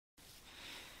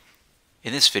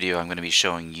In this video, I'm going to be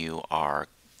showing you our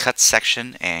cut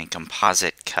section and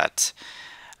composite cut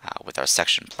with our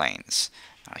section planes.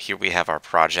 Here we have our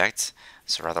project.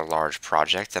 It's a rather large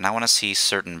project, and I want to see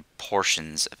certain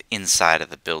portions of inside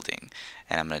of the building,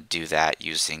 and I'm going to do that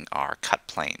using our cut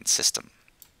plane system.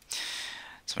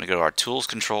 So I'm going to go to our Tools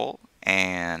control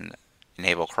and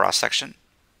enable cross section,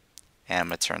 and I'm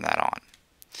going to turn that on.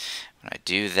 When I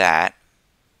do that,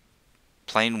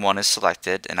 plane 1 is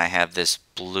selected, and I have this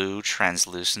blue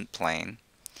translucent plane.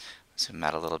 Zoom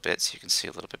out a little bit so you can see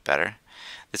a little bit better.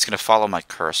 It's going to follow my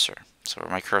cursor. So where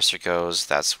my cursor goes,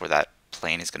 that's where that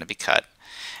plane is going to be cut.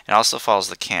 It also follows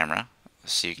the camera,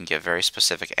 so you can get very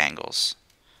specific angles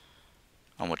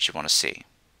on what you want to see.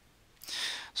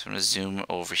 So I'm going to zoom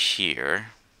over here,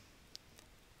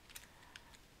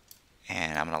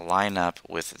 and I'm going to line up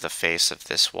with the face of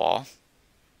this wall.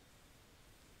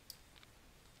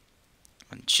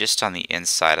 And just on the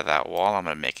inside of that wall, I'm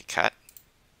going to make a cut.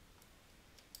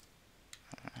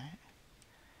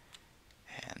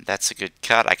 And that's a good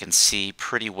cut. I can see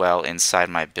pretty well inside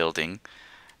my building.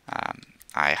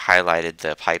 I highlighted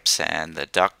the pipes and the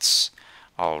ducts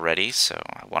already, so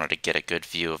I wanted to get a good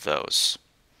view of those.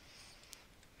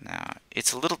 Now,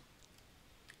 it's a little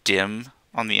dim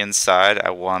on the inside.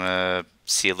 I want to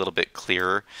see a little bit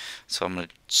clearer, so I'm going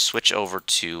to switch over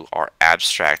to our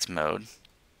abstract mode.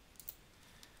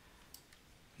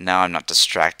 Now I'm not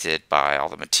distracted by all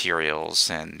the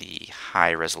materials and the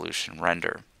high resolution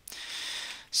render.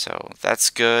 So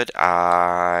that's good.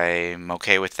 I'm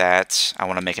okay with that. I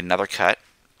want to make another cut.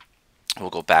 We'll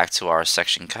go back to our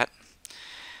section cut.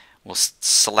 We'll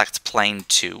select plane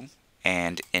 2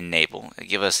 and enable. It'll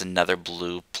give us another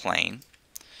blue plane.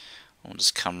 We'll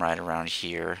just come right around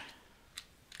here,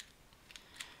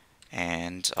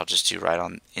 and I'll just do right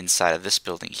on inside of this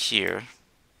building here.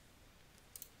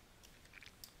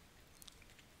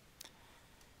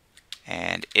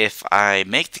 And if I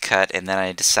make the cut and then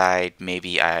I decide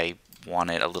maybe I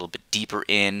want it a little bit deeper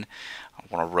in, I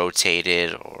want to rotate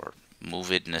it or move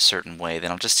it in a certain way,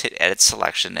 then I'll just hit Edit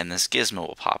Selection and this gizmo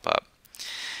will pop up.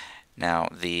 Now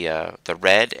the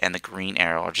red and the green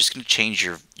arrow are just going to change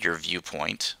your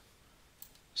viewpoint,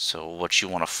 so what you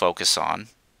want to focus on.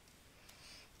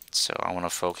 So I want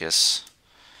to focus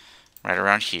right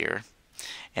around here,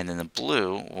 and then the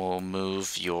blue will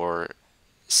move your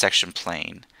section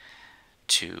plane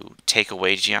to take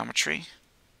away geometry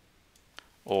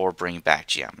or bring back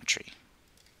geometry.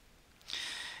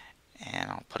 And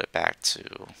I'll put it back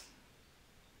to,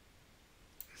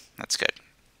 that's good.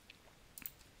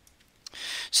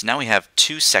 So now we have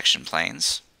two section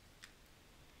planes,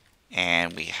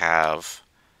 and we have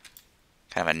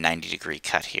kind of a 90-degree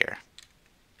cut here.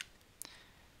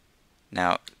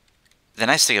 Now, the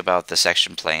nice thing about the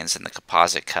section planes and the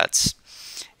composite cuts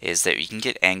is that you can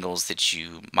get angles that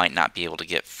you might not be able to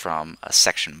get from a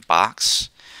section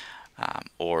box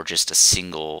or just a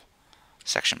single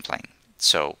section plane.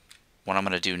 So what I'm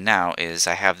going to do now is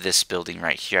I have this building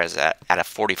right here as at a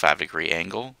 45-degree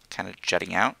angle, kind of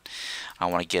jutting out. I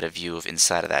want to get a view of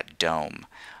inside of that dome.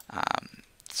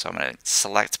 So I'm going to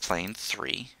select plane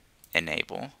 3,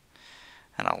 enable,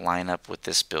 and I'll line up with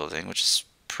this building, which is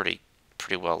pretty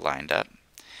well lined up.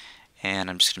 And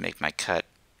I'm just going to make my cut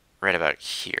right about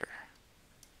here.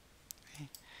 Okay.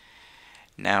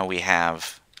 Now we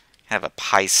have kind of a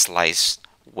pie slice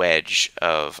wedge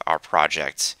of our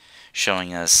project,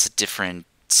 showing us different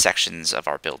sections of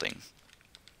our building.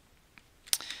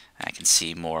 I can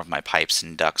see more of my pipes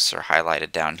and ducts are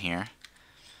highlighted down here.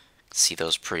 See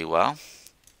those pretty well.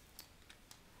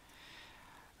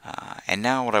 And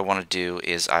now what I want to do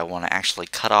is I want to actually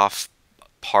cut off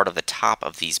part of the top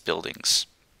of these buildings.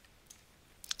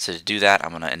 So to do that,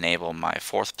 I'm going to enable my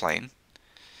 4th plane,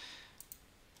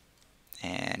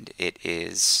 and it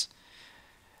is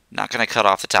not going to cut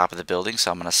off the top of the building,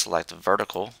 so I'm going to select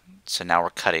vertical. So now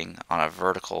we're cutting on a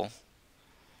vertical,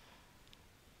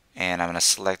 and I'm going to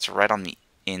select right on the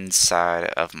inside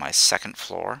of my 2nd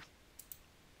floor,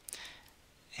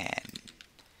 and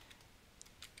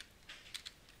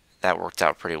that worked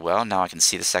out pretty well. Now I can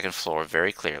see the 2nd floor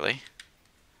very clearly.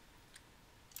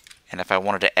 And if I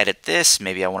wanted to edit this,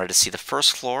 maybe I wanted to see the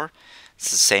 1st floor. It's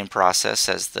the same process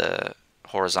as the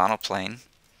horizontal plane.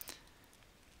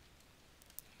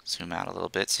 Zoom out a little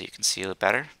bit so you can see a little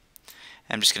better.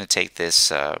 I'm just going to take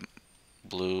this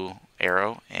blue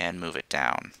arrow and move it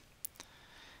down.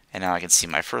 And now I can see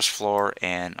my 1st floor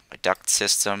and my duct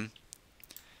system.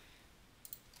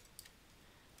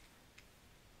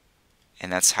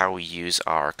 And that's how we use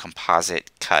our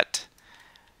composite cut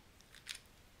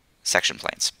section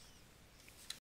planes.